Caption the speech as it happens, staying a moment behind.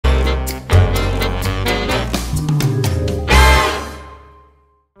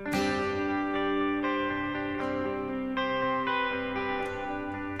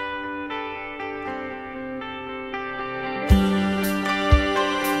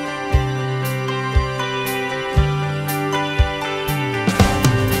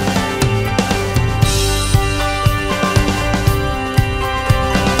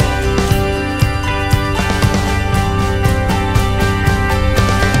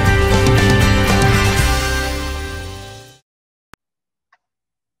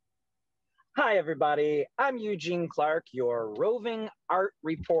Hi, everybody. I'm Eugene Clark, your roving art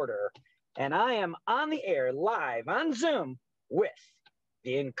reporter, and I am on the air live on Zoom with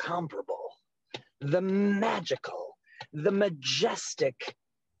the incomparable, the magical, the majestic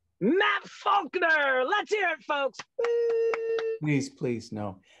Matt Faulkner. Let's hear it, folks. Please, please,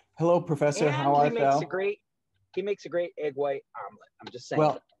 no. Hello, Professor. And How art thou? He makes a great egg white omelet. I'm just saying.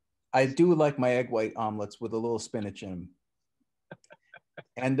 Well, I do like my egg white omelets with a little spinach in them.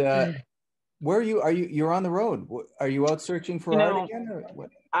 And where are you? You're on the road? Are you out searching for art again, or what?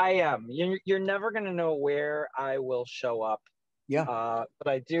 I am. You're never gonna know where I will show up. Yeah. But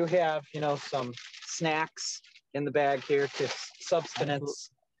I do have, some snacks in the bag here to substance.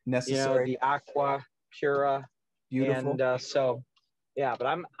 Necessary. The aqua pura. Beautiful. And yeah, but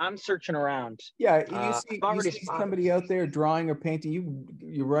I'm searching around. Yeah, you see somebody out there drawing or painting,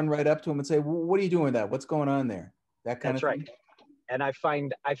 you run right up to them and say, well, "What are you doing with that? What's going on there?" That kind of thing. That's right. And I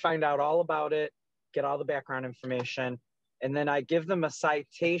find out all about it, get all the background information, and then I give them a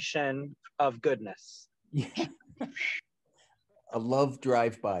citation of goodness. Yeah. A love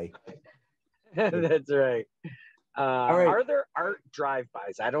drive-by. That's right. All right. Are there art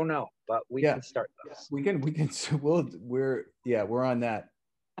drive-bys? I don't know, but we can start those. We can. We're on that.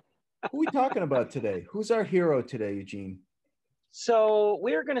 Who are we talking about today? Who's our hero today, Eugene? So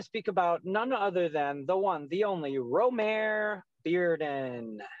we're going to speak about none other than the one, the only, Romare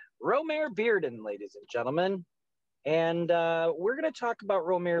Bearden. Romare Bearden, ladies and gentlemen. And we're going to talk about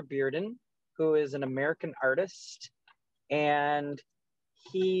Romare Bearden, who is an American artist. And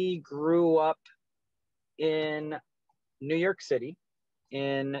he grew up in New York City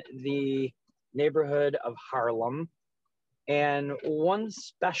in the neighborhood of Harlem. And one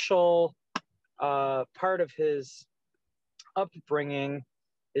special part of his upbringing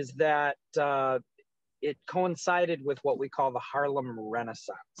is that it coincided with what we call the Harlem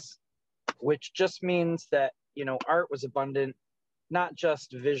Renaissance, which just means that, art was abundant, not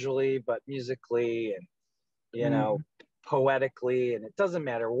just visually, but musically and, poetically, and it doesn't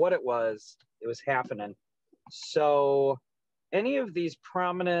matter what it was happening. So any of these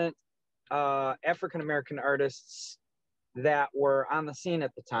prominent African-American artists that were on the scene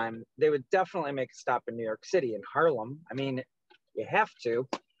at the time, they would definitely make a stop in New York City, in Harlem. I mean, you have to.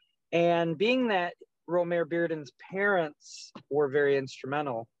 And being that Romare Bearden's parents were very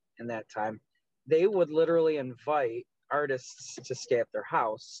instrumental in that time, they would literally invite artists to stay at their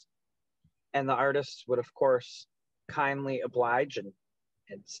house. And the artists would, of course, kindly oblige and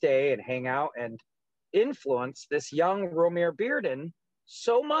stay and hang out and influence this young Romare Bearden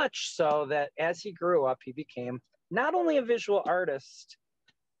so much so that as he grew up, he became not only a visual artist,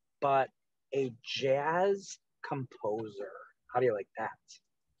 but a jazz composer. How do you like that?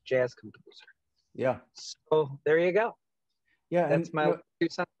 Jazz composer. Yeah. So there you go. Yeah. That's my 2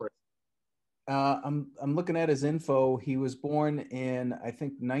 cents worth. I'm looking at his info. He was born in, I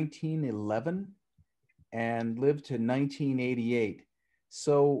think, 1911 and lived to 1988.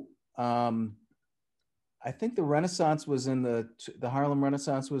 So I think the Renaissance was in the Harlem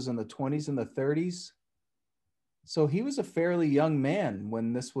Renaissance was in the 20s and the 30s. So he was a fairly young man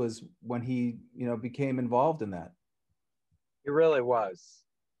when he, became involved in that. He really was.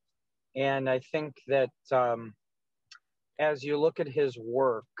 And I think that as you look at his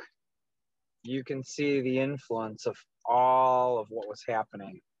work, you can see the influence of all of what was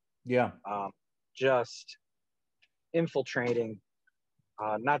happening. Yeah. Just infiltrating,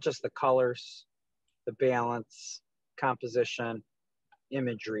 not just the colors, the balance, composition,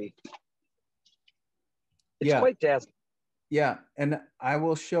 imagery. It's quite dazzling. Yeah, and I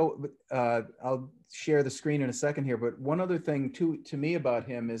will show, I'll share the screen in a second here, but one other thing to me about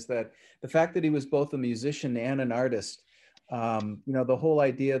him is that the fact that he was both a musician and an artist, the whole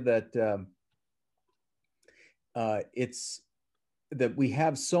idea that it's that we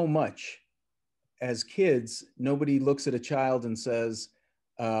have so much as kids, nobody looks at a child and says,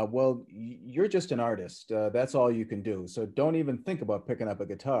 well, you're just an artist. That's all you can do. So don't even think about picking up a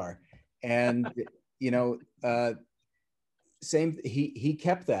guitar. And, he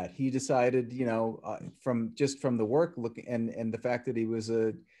kept that. He decided, from the work look and the fact that he was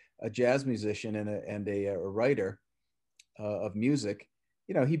a jazz musician and a writer of music,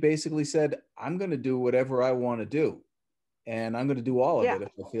 he basically said, I'm going to do whatever I want to do. And I'm going to do all of it if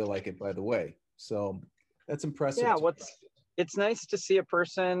I feel like it, by the way. So that's impressive. Yeah, it's nice to see a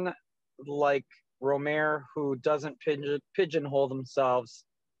person like Romare who doesn't pigeonhole themselves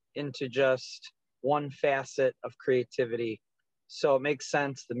into just one facet of creativity. So it makes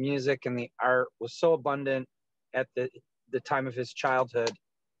sense. The music and the art was so abundant at the time of his childhood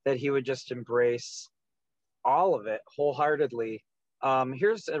that he would just embrace all of it wholeheartedly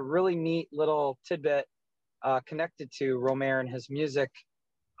Here's a really neat little tidbit connected to Romare and his music.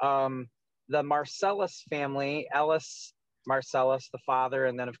 The Marcellus family, Ellis Marcellus, the father,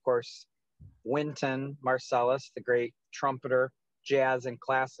 and then, of course, Wynton Marcellus, the great trumpeter, jazz and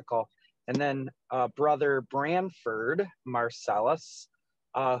classical, and then brother Branford Marcellus,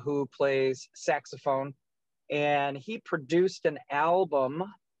 who plays saxophone. And he produced an album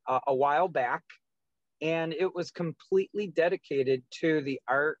a while back, and it was completely dedicated to the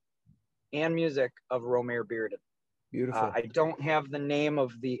art and music of Romare Bearden. Beautiful. I don't have the name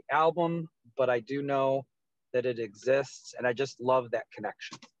of the album, but I do know that it exists, and I just love that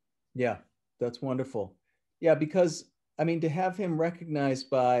connection. Yeah, that's wonderful. Yeah, because I mean, to have him recognized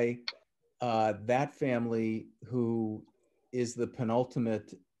by that family, who is the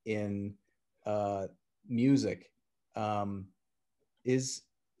penultimate in music, is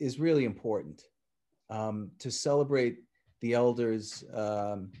really important. To celebrate the elders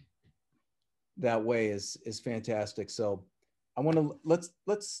that way is fantastic. So I want to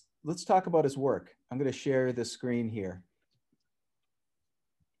let's talk about his work. I'm going to share the screen here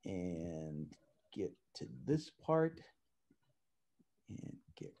and get to this part and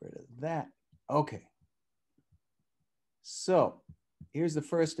get rid of that. Okay. So here's the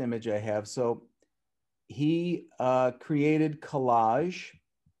first image I have. So he created collage,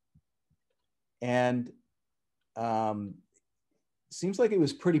 and seems like it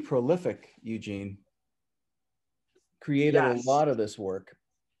was pretty prolific, Eugene. Created Yes. a lot of this work,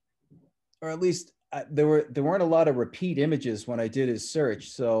 or at least there weren't a lot of repeat images when I did his search.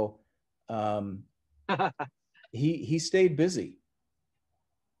 So he stayed busy.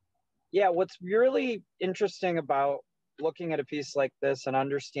 Yeah, what's really interesting about looking at a piece like this and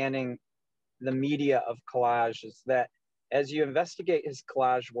understanding the media of collage is that as you investigate his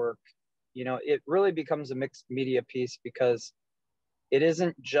collage work, you know, it really becomes a mixed media piece, because it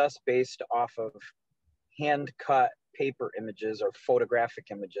isn't just based off of hand cut paper images or photographic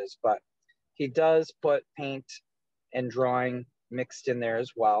images, but he does put paint and drawing mixed in there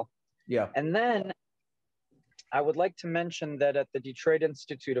as well. Yeah. And then I would like to mention that at the Detroit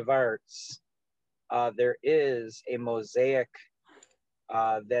Institute of Arts, there is a mosaic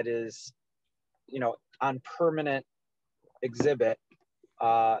that is, you know, on permanent exhibit,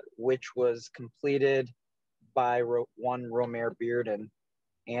 which was completed by one Romare Bearden.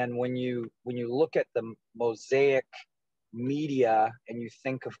 And when you look at the mosaic media and you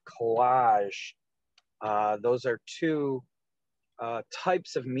think of collage, those are two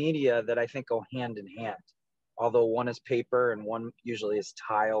types of media that I think go hand in hand. Although one is paper and one usually is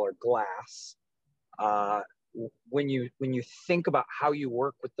tile or glass. When you think about how you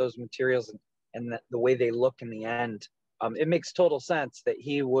work with those materials and the way they look in the end, it makes total sense that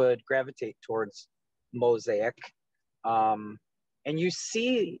he would gravitate towards mosaic. And you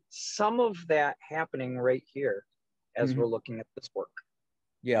see some of that happening right here as we're looking at this work.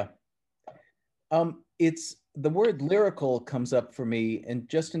 Yeah. It's the word lyrical comes up for me, and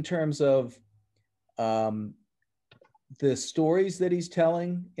just in terms of the stories that he's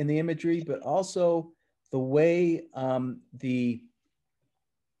telling in the imagery, but also the way the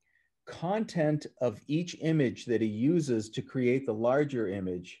content of each image that he uses to create the larger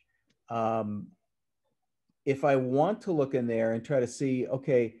image. If I want to look in there and try to see,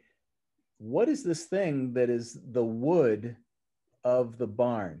 okay, what is this thing that is the wood of the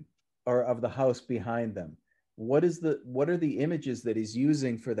barn or of the house behind them? What are the images that he's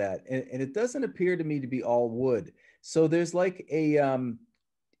using for that? And it doesn't appear to me to be all wood. So there's like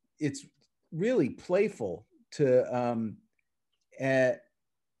it's really playful to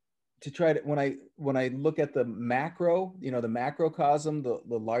try to, when I look at the macro, you know, the macrocosm, the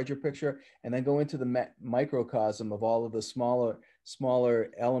larger picture, and then go into the microcosm of all of the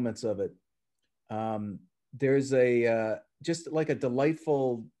smaller elements of it. There's a just like a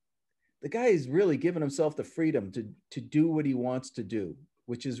delightful. The guy is really giving himself the freedom to do what he wants to do,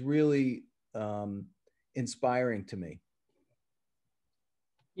 which is really inspiring to me.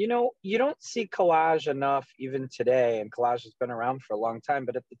 You know, you don't see collage enough even today, and collage has been around for a long time,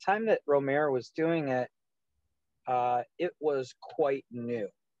 but at the time that Romare was doing it, it was quite new.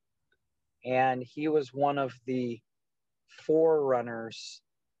 And he was one of the forerunners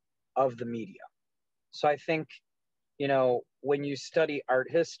of the media. So I think, you know, when you study art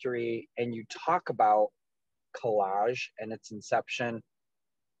history and you talk about collage and its inception,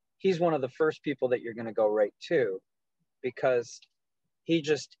 he's one of the first people that you're going to go right to, because he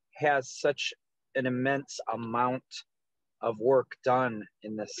just has such an immense amount of work done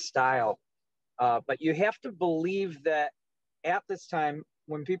in this style. But you have to believe that at this time,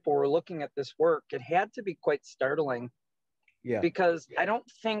 when people were looking at this work, it had to be quite startling Yeah. because I don't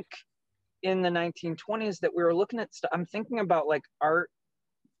think in the 1920s that we were looking at stuff. I'm thinking about like Art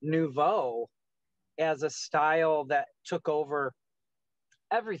Nouveau as a style that took over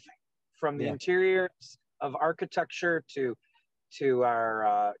everything from the Yeah. interiors of architecture to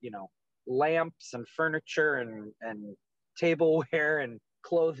our lamps and furniture and tableware and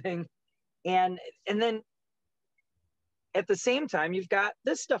clothing, and then at the same time you've got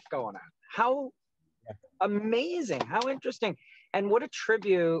this stuff going on. How amazing, how interesting, and what a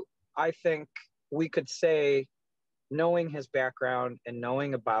tribute I think we could say, knowing his background and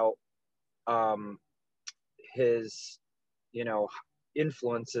knowing about his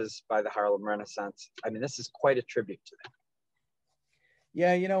influences by the Harlem Renaissance. I mean, this is quite a tribute to them.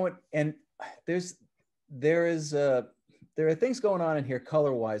 Yeah, you know what? And there are things going on in here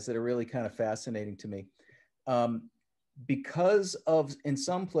color-wise that are really kind of fascinating to me. Because of, in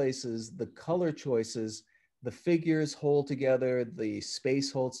some places, the color choices, the figures hold together, the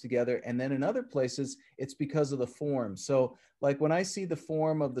space holds together, and then in other places, it's because of the form. So like when I see the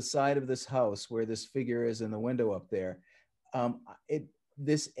form of the side of this house where this figure is in the window up there,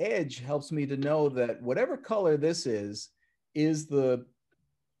 this edge helps me to know that whatever color this is the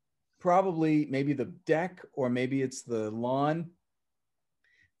probably maybe the deck or maybe it's the lawn,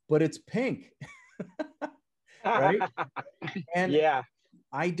 but it's pink. Right? And yeah,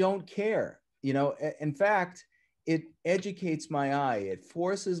 I don't care. In fact, it educates my eye. It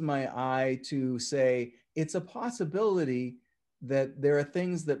forces my eye to say it's a possibility that there are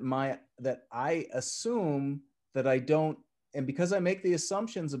things that I assume that I don't, and because I make the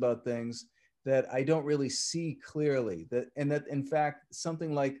assumptions about things that I don't really see clearly, that in fact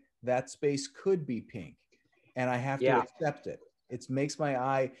something like that space could be pink, and I have to accept it. It makes my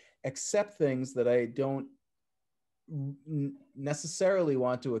eye accept things that I don't necessarily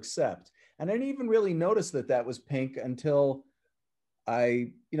want to accept. And I didn't even really notice that was pink until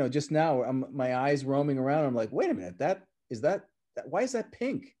I, just now my eyes roaming around. I'm like, wait a minute, why is that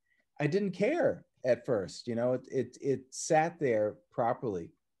pink? I didn't care at first, it sat there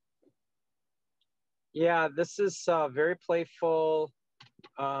properly. Yeah, this is very playful,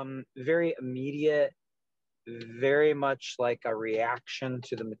 very immediate, very much like a reaction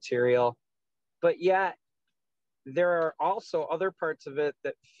to the material. But yet, there are also other parts of it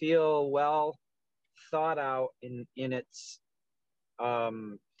that feel well thought out in its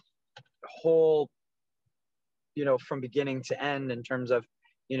whole, from beginning to end, in terms of,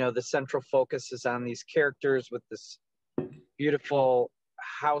 the central focus is on these characters with this beautiful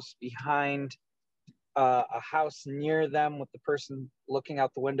house behind, a house near them with the person looking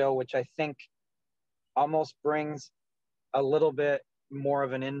out the window, which I think almost brings a little bit more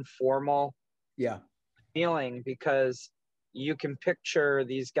of an informal feeling, because you can picture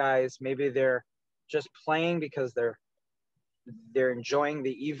these guys, maybe they're just playing because they're enjoying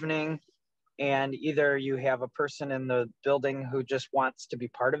the evening, and either you have a person in the building who just wants to be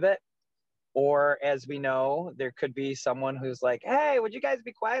part of it, or, as we know, there could be someone who's like, hey, would you guys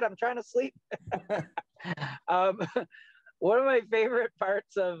be quiet, I'm trying to sleep. One of my favorite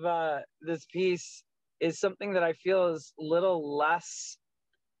parts of this piece is something that I feel is a little less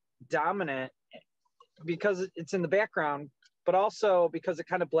dominant because it's in the background, but also because it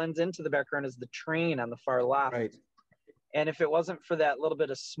kind of blends into the background, is the train on the far left. Right. And if it wasn't for that little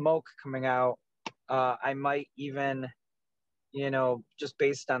bit of smoke coming out, I might even, just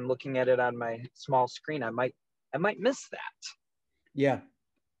based on looking at it on my small screen, I might miss that. Yeah.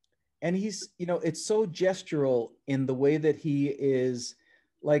 And he's, it's so gestural in the way that he is.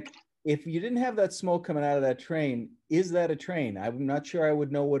 Like, if you didn't have that smoke coming out of that train, is that a train? I'm not sure I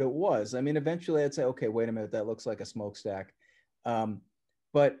would know what it was. I mean, eventually I'd say, okay, wait a minute, that looks like a smokestack.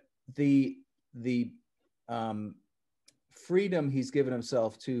 But the freedom he's given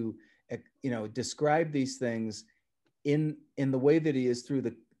himself to, describe these things in the way that he is through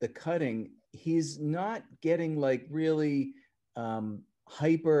the cutting, he's not getting like really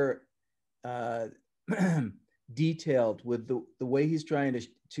hyper detailed with the way he's trying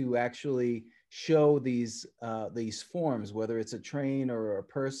to actually show these forms, whether it's a train or a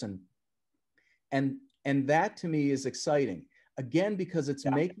person, and that to me is exciting, again, because it's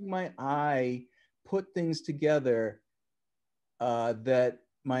making my eye put things together that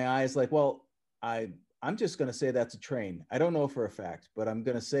my eye is like, well, I'm just going to say that's a train. I don't know for a fact, but I'm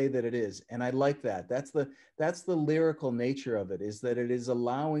going to say that it is. And I like that. That's the lyrical nature of it, is that it is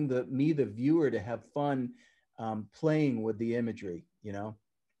allowing the viewer, to have fun playing with the imagery,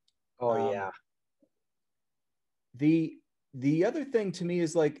 Oh, yeah. The other thing to me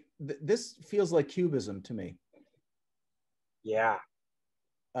is like, this feels like Cubism to me. Yeah.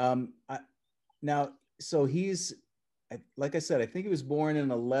 Now, so he's like I said, I think he was born in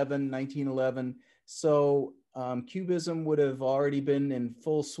 1911. So Cubism would have already been in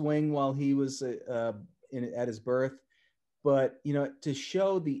full swing while he was at his birth. But, you know, to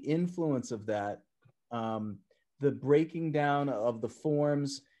show the influence of that, the breaking down of the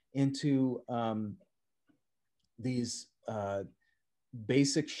forms into these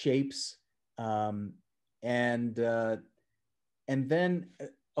basic shapes, and then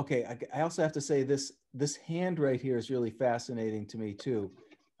okay, I also have to say this hand right here is really fascinating to me too.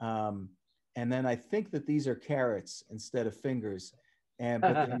 And then I think that these are carrots instead of fingers, and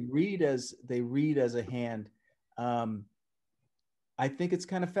but they read as a hand. I think it's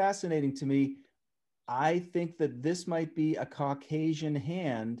kind of fascinating to me. I think that this might be a Caucasian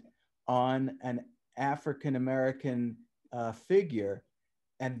hand on an African American figure,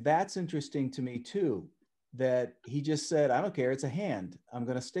 and that's interesting to me too. That he just said, "I don't care, it's a hand. I'm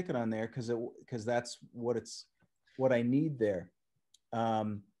going to stick it on there because that's what I need there."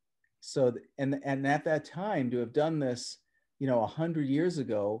 So and at that time to have done this, you know, 100 years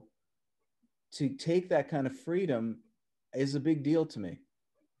ago, to take that kind of freedom is a big deal to me.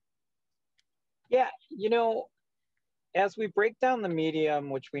 Yeah, you know, as we break down the medium,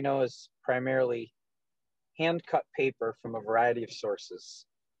 which we know is primarily hand cut paper from a variety of sources,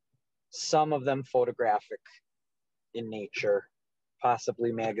 some of them photographic in nature,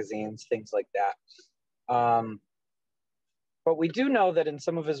 possibly magazines, things like that. But we do know that in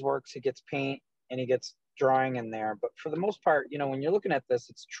some of his works, he gets paint and he gets drawing in there. But for the most part, you know, when you're looking at this,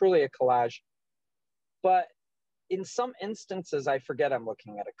 it's truly a collage. But in some instances, I forget I'm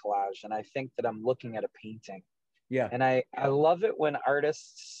looking at a collage and I think that I'm looking at a painting. Yeah. And I love it when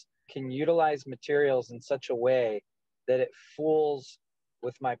artists can utilize materials in such a way that it fools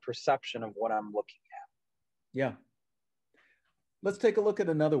with my perception of what I'm looking at. Yeah. Let's take a look at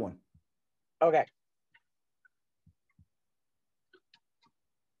another one. Okay.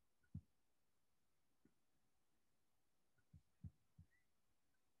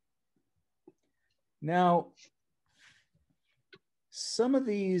 Now, some of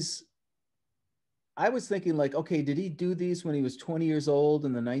these, I was thinking like, okay, did he do these when he was 20 years old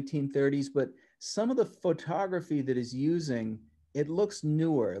in the 1930s? But some of the photography that he's using, it looks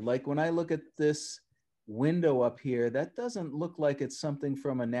newer. Like when I look at this window up here, that doesn't look like it's something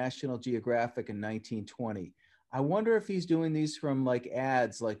from a National Geographic in 1920. I wonder if he's doing these from like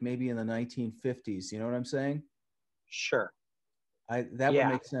ads, like maybe in the 1950s. You know what I'm saying? Sure. That would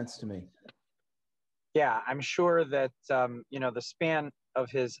make sense to me. Yeah, I'm sure that, you know, the span of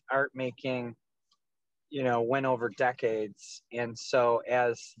his art making, you know, went over decades. And so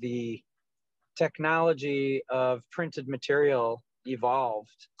as the technology of printed material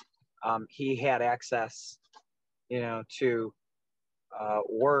evolved, he had access, you know, to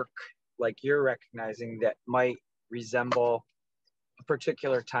work like you're recognizing that might resemble a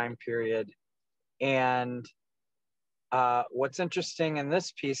particular time period. And what's interesting in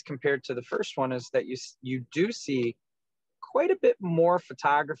this piece compared to the first one is that you do see quite a bit more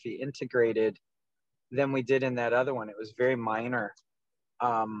photography integrated than we did in that other one. It was very minor.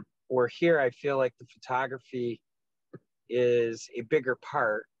 Where here, I feel like the photography is a bigger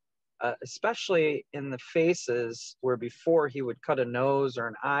part, especially in the faces where before he would cut a nose or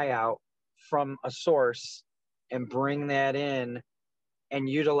an eye out from a source and bring that in and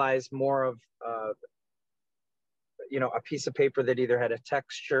utilize more of you know, a piece of paper that either had a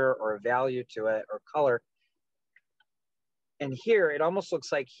texture or a value to it or color. And here it almost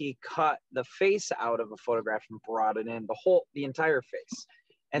looks like he cut the face out of a photograph and brought it in, the entire face.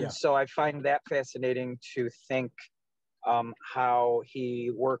 And so I find that fascinating to think how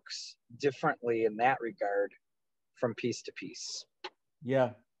he works differently in that regard from piece to piece.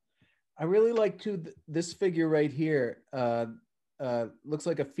 Yeah. I really like too, this figure right here, looks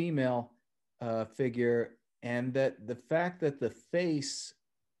like a female figure, and that the fact that the face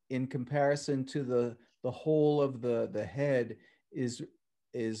in comparison to the whole of the head is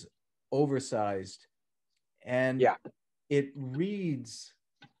oversized, and it reads,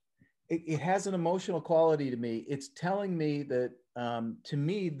 it has an emotional quality to me. It's telling me that to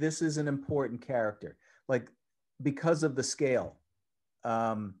me this is an important character, like because of the scale,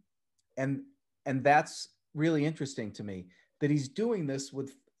 and that's really interesting to me, that he's doing this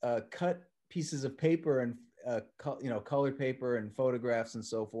with cut pieces of paper and you know, colored paper and photographs and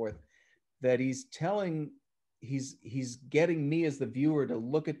so forth, that he's getting me as the viewer to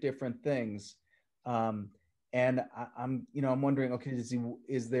look at different things. And I'm wondering, okay,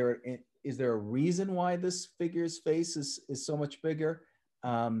 is there a reason why this figure's face is so much bigger?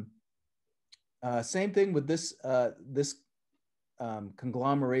 Same thing with this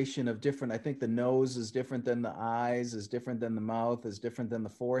conglomeration of different, I think the nose is different than the eyes, is different than the mouth, is different than the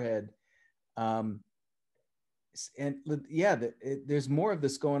forehead. And yeah, there's more of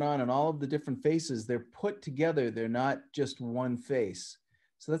this going on, and all of the different faces, they're put together. They're not just one face.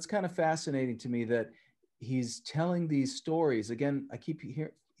 So that's kind of fascinating to me, that he's telling these stories. Again, I keep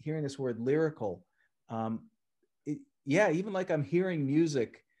hearing this word lyrical. Yeah, even like I'm hearing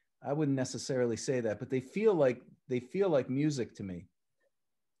music. I wouldn't necessarily say that, but they feel like music to me,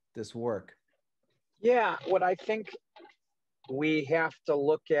 this work. Yeah, what I think we have to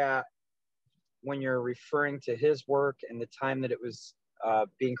look at when you're referring to his work and the time that it was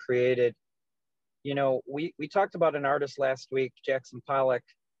being created, you know, we talked about an artist last week, Jackson Pollock,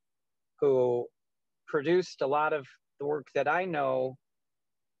 who produced a lot of the work that I know,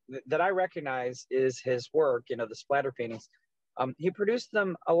 that I recognize is his work, you know, the splatter paintings. He produced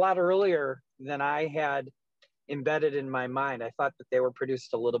them a lot earlier than I had embedded in my mind. I thought that they were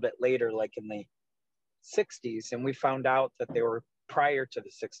produced a little bit later, like in the 60s, and we found out that they were prior to the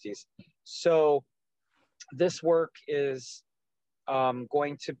 60s. So this work is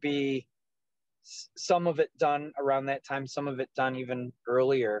going to be some of it done around that time, some of it done even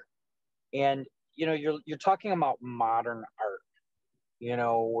earlier. And you know, you're talking about modern art. You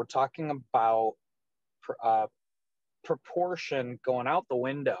know, we're talking about proportion going out the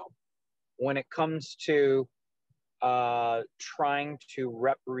window when it comes to trying to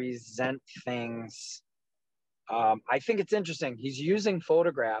represent things. I think it's interesting. He's using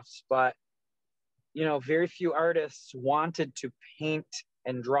photographs, but you know, very few artists wanted to paint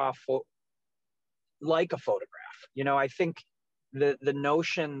and draw like a photograph. You know, I think the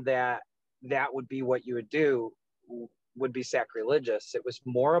notion that that would be what you would do would be sacrilegious. It was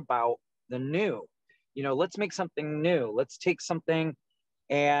more about the new. You know, let's make something new. Let's take something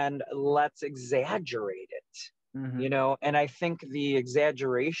and let's exaggerate it. Mm-hmm. You know, and I think the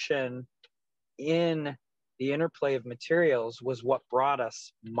exaggeration in the interplay of materials was what brought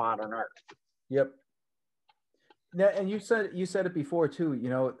us modern art. Yep. Now, and you said it before too. You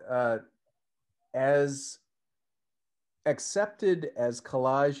know, as accepted as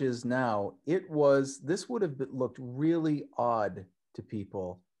collage is now, this would have looked really odd to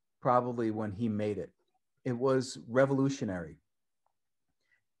people probably when he made it. It was revolutionary,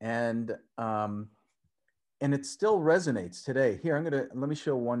 and it still resonates today. Here, let me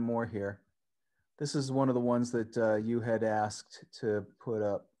show one more here. This is one of the ones that you had asked to put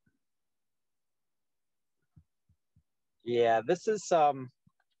up. Yeah, this is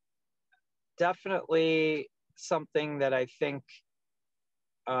definitely something that I think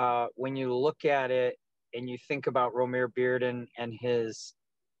when you look at it and you think about Romare Bearden and his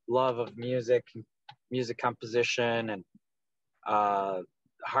love of music composition, and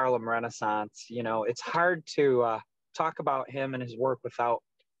Harlem Renaissance, you know, it's hard to talk about him and his work without,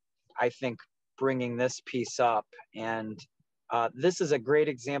 I think, bringing this piece up. And this is a great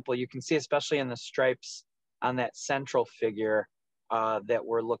example. You can see, especially in the stripes on that central figure, that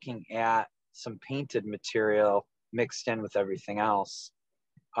we're looking at some painted material mixed in with everything else.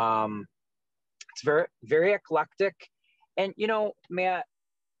 It's very, very eclectic. And, you know, Matt,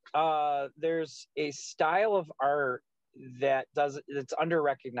 there's a style of art that's under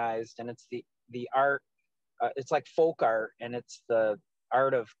recognized, and it's the art, it's like folk art, and it's the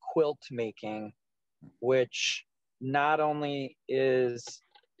art of quilt making, which not only is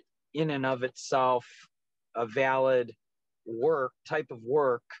in and of itself a valid type of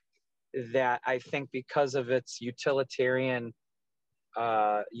work, that I think because of its utilitarian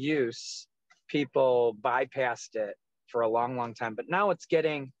use, people bypassed it for a long, long time. But now it's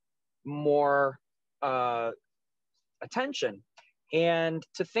getting more attention. And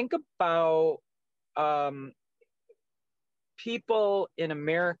to think about people in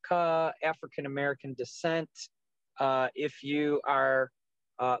America, African American descent, if you are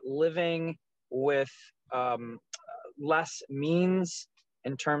living with less means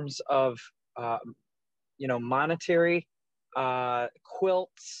in terms of you know, monetary,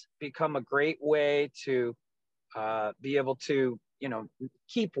 quilts become a great way to be able to, you know,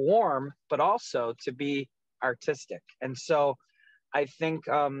 keep warm, but also to be artistic. And so I think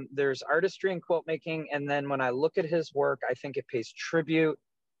there's artistry in quilt making. And then when I look at his work, I think it pays tribute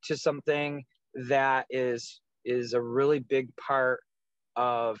to something that is a really big part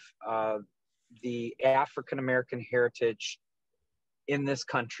of the African American heritage in this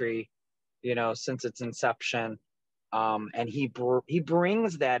country, you know, since its inception. And he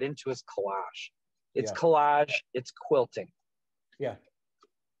brings that into his collage. It's collage, it's quilting. Yeah.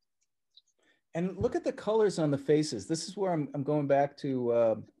 And look at the colors on the faces. This is where I'm going back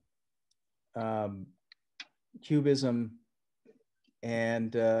to Cubism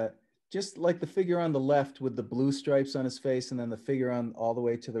And just like the figure on the left with the blue stripes on his face, and then the figure on all the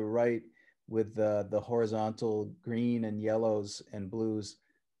way to the right with the horizontal green and yellows and blues.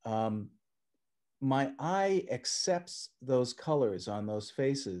 My eye accepts those colors on those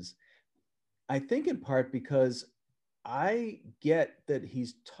faces. I think in part because I get that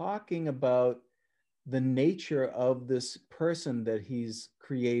he's talking about the nature of this person that he's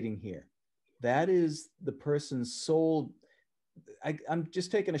creating here. That is the person's soul. I'm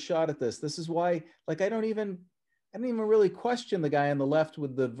just taking a shot at this. This is why, like, I don't even really question the guy on the left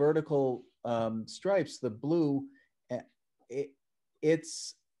with the vertical stripes, the blue. It,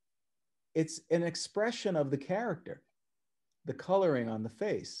 it's an expression of the character, the coloring on the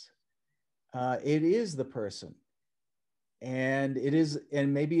face. It is the person, and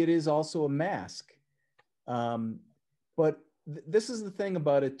maybe it is also a mask. But this is the thing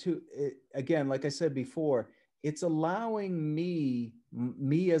about it too. Again, like I said before, it's allowing me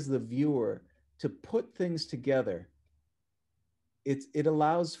as the viewer to put things together. It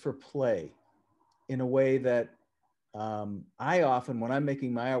allows for play in a way that I often, when I'm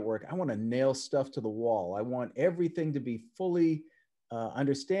making my artwork, I want to nail stuff to the wall. I want everything to be fully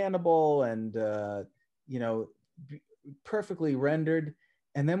understandable and perfectly rendered.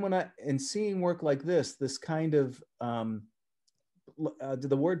 And then seeing work like this kind of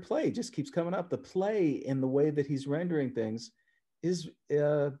the word play just keeps coming up. The play in the way that he's rendering things is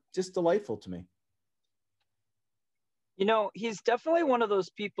just delightful to me. You know, he's definitely one of those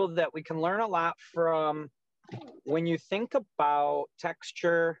people that we can learn a lot from. When you think about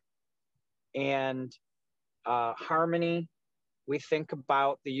texture and harmony, we think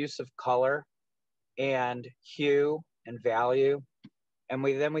about the use of color and hue and value. And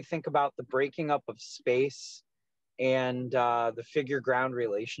we think about the breaking up of space and the figure-ground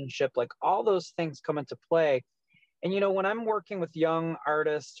relationship. Like, all those things come into play. And, you know, when I'm working with young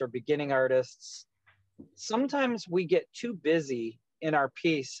artists or beginning artists, sometimes we get too busy in our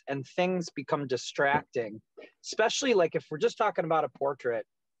piece and things become distracting, especially like if we're just talking about a portrait.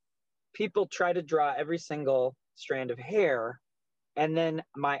 People try to draw every single strand of hair, and then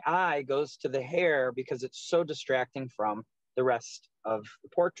my eye goes to the hair because it's so distracting from the rest of the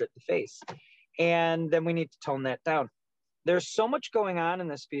portrait, the face. And then we need to tone that down. There's so much going on in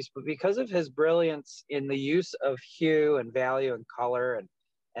this piece, but because of his brilliance in the use of hue and value and color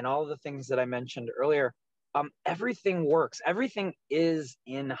and all the things that I mentioned earlier, everything works. Everything is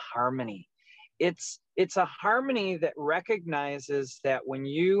in harmony. It's a harmony that recognizes that when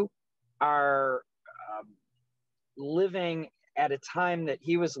you are living at a time that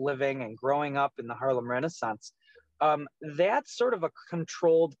he was living and growing up in the Harlem Renaissance, that's sort of a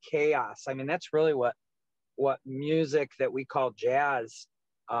controlled chaos. I mean, that's really what music that we call jazz,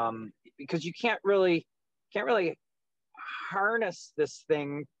 because you can't really harness this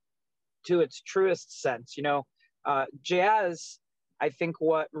thing to its truest sense. You know, jazz, I think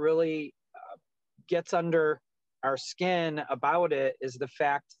what really gets under our skin about it is the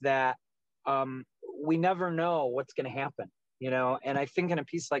fact that we never know what's going to happen, you know. And I think in a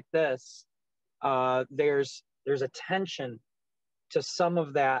piece like this, there's a tension to some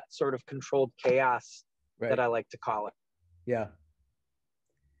of that sort of controlled chaos, right, that I like to call it. Yeah.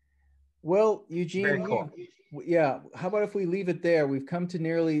 Well, Eugene, very cool. Yeah. How about if we leave it there? We've come to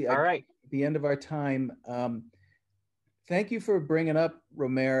nearly the end of our time. Thank you for bringing up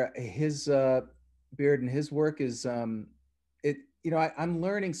Romare. His Bearden, his work is I'm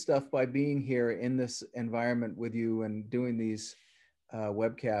learning stuff by being here in this environment with you and doing these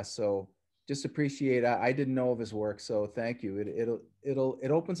webcasts. So just appreciate. I didn't know of his work, so thank you. It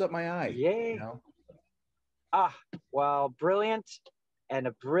opens up my eye. Yay! You know? Well, brilliant, and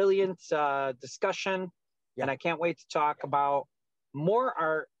a brilliant discussion. Yeah. And I can't wait to talk about more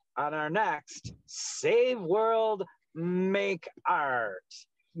art on our next Save World, Make Art.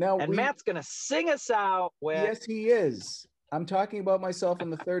 Now, Matt's gonna sing us out with. Yes, he is. I'm talking about myself in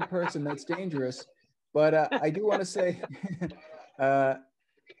the third person. That's dangerous. But I do want to say,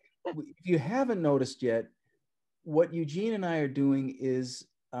 if you haven't noticed yet, what Eugene and I are doing is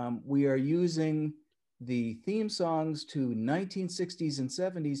we are using the theme songs to 1960s and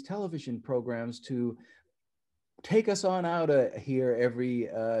 70s television programs to take us on out of here every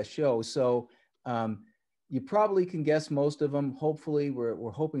show. So you probably can guess most of them. Hopefully,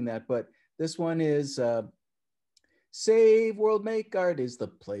 we're hoping that. But this one is Save World, Make Art is the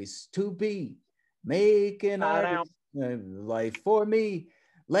place to be. Making art is life for me.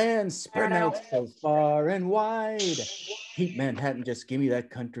 Land spreading out so far and wide. Keep Manhattan, just give me that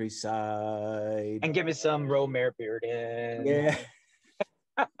countryside. And give me some Romare Bearden. Yeah.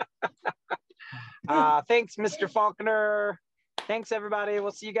 Thanks, Mr. Faulkner. Thanks, everybody.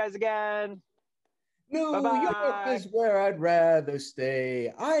 We'll see you guys again. New Bye-bye. York is where I'd rather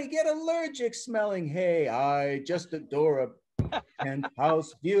stay. I get allergic smelling hay. I just adore a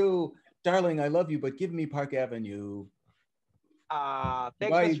penthouse view. Darling, I love you, but give me Park Avenue. Thanks,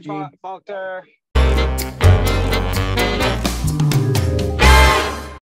 Bye, Mr. Eugene. Faulkner.